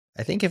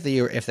I think if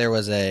there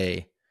was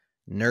a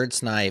nerd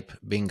snipe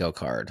bingo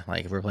card,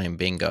 like if we're playing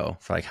bingo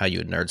for like how you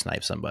would nerd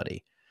snipe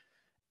somebody,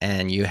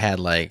 and you had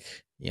like,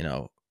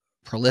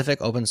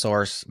 prolific open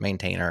source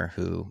maintainer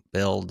who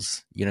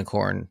builds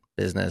unicorn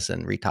business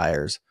and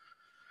retires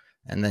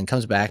and then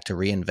comes back to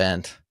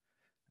reinvent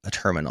a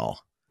terminal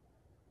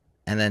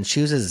and then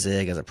chooses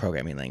Zig as a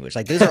programming language.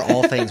 Like these are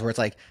all things where it's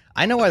like,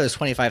 I know why there's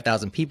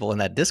 25,000 people in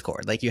that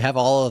Discord. Like you have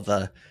all of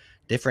the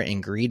different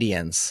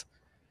ingredients,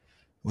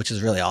 which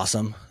is really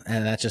awesome.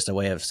 And that's just a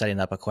way of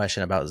setting up a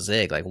question about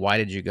Zig. Like, why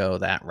did you go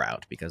that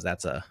route? Because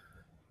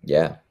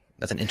Yeah.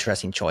 that's an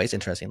interesting choice,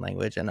 interesting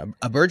language, and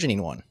a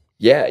burgeoning one.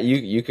 Yeah,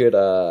 you could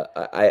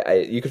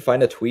you could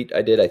find a tweet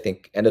I did, I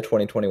think end of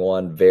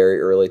 2021, very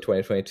early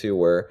 2022,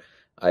 where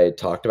I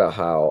talked about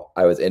how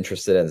I was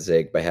interested in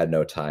Zig but had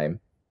no time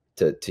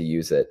to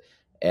use it.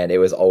 And it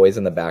was always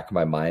in the back of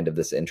my mind of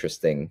this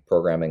interesting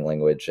programming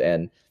language.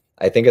 And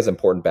I think as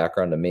important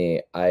background to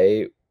me,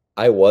 I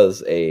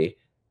was a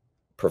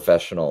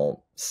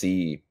professional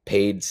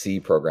paid C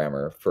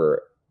programmer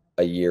for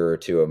a year or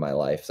two of my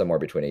life, somewhere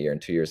between a year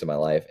and 2 years of my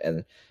life.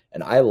 And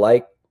I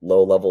like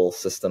low level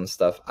system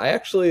stuff. I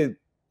actually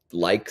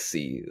like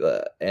C.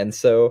 And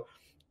so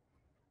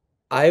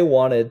I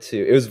wanted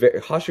to,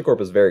 HashiCorp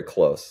was very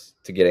close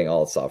to getting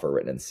all its software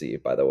written in C,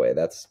 by the way.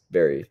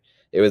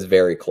 It was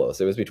very close.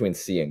 It was between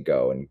C and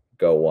Go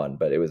won,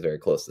 but it was very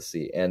close to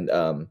C. And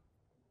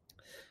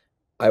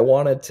I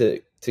wanted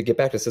to get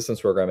back to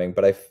systems programming,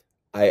 but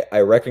I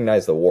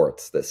recognized the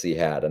warts that C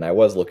had, and I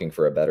was looking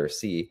for a better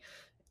C.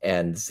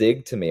 And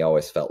Zig to me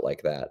always felt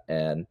like that.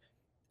 And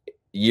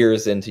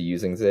years into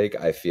using Zig,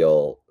 I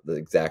feel the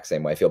exact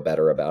same way. I feel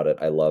better about it.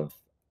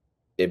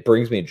 It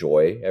brings me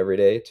joy every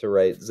day to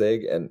write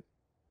Zig.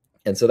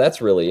 And so that's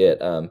really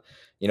it.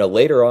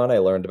 Later on I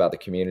learned about the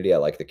community. I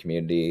like the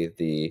community,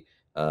 the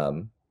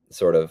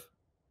sort of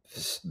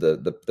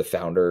the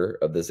founder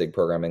of the Zig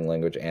programming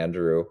language,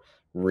 Andrew,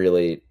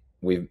 really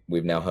we've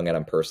now hung out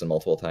in person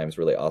multiple times.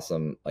 Really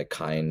awesome, like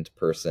kind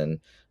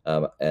person,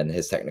 and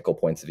his technical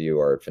points of view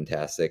are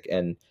fantastic.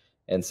 And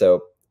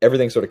so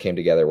everything sort of came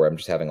together where I'm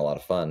just having a lot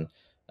of fun.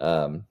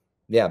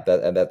 Yeah,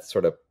 that's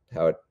sort of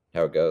how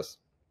it goes.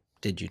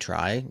 Did you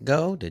try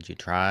Go? Did you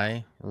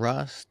try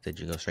Rust? Did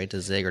you go straight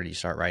to Zig, or did you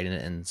start writing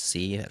it in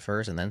C at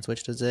first and then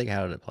switch to Zig?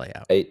 How did it play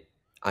out?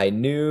 I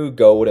knew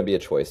Go wouldn't be a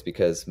choice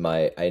because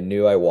I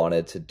knew I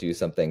wanted to do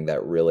something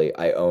that really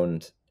I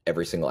owned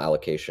every single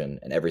allocation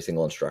and every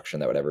single instruction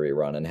that would ever be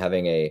run, and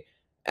having a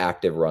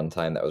active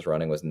runtime that was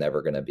running was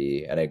never going to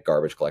be, and a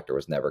garbage collector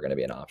was never going to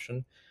be an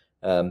option.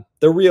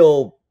 The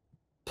real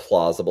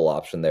plausible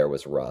option there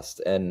was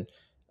Rust, and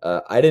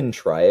I didn't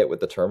try it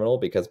with the terminal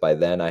because by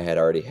then I had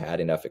already had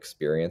enough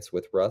experience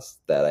with Rust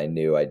that I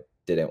knew I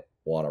didn't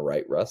want to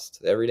write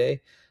Rust every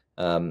day.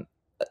 Um,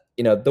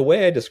 the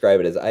way I describe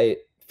it is I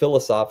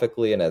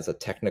philosophically and as a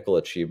technical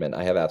achievement,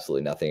 I have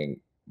absolutely nothing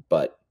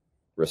but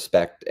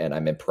respect, and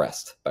I'm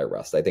impressed by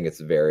Rust. I think it's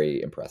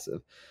very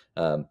impressive.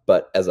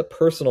 But as a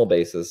personal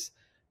basis,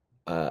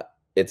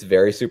 it's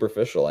very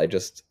superficial.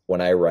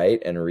 When I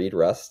write and read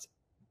Rust,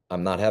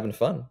 I'm not having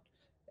fun,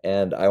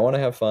 and I want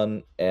to have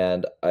fun.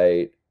 And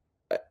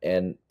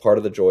part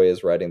of the joy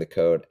is writing the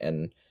code.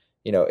 And,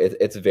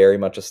 it's very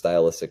much a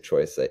stylistic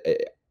choice.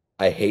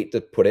 I hate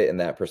to put it in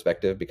that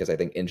perspective because I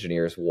think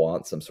engineers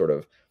want some sort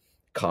of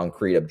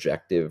concrete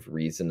objective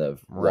reason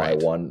of why Right.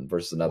 one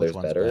versus another Which is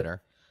one's better.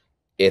 better?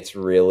 It's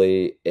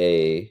really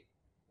a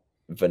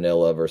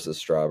vanilla versus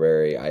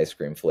strawberry ice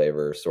cream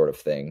flavor sort of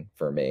thing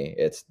for me.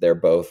 They're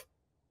both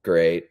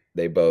great.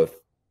 They both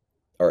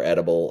are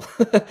edible,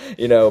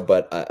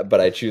 but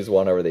I choose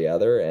one over the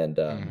other, and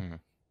Mm-hmm.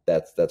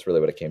 that's really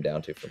what it came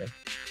down to for me.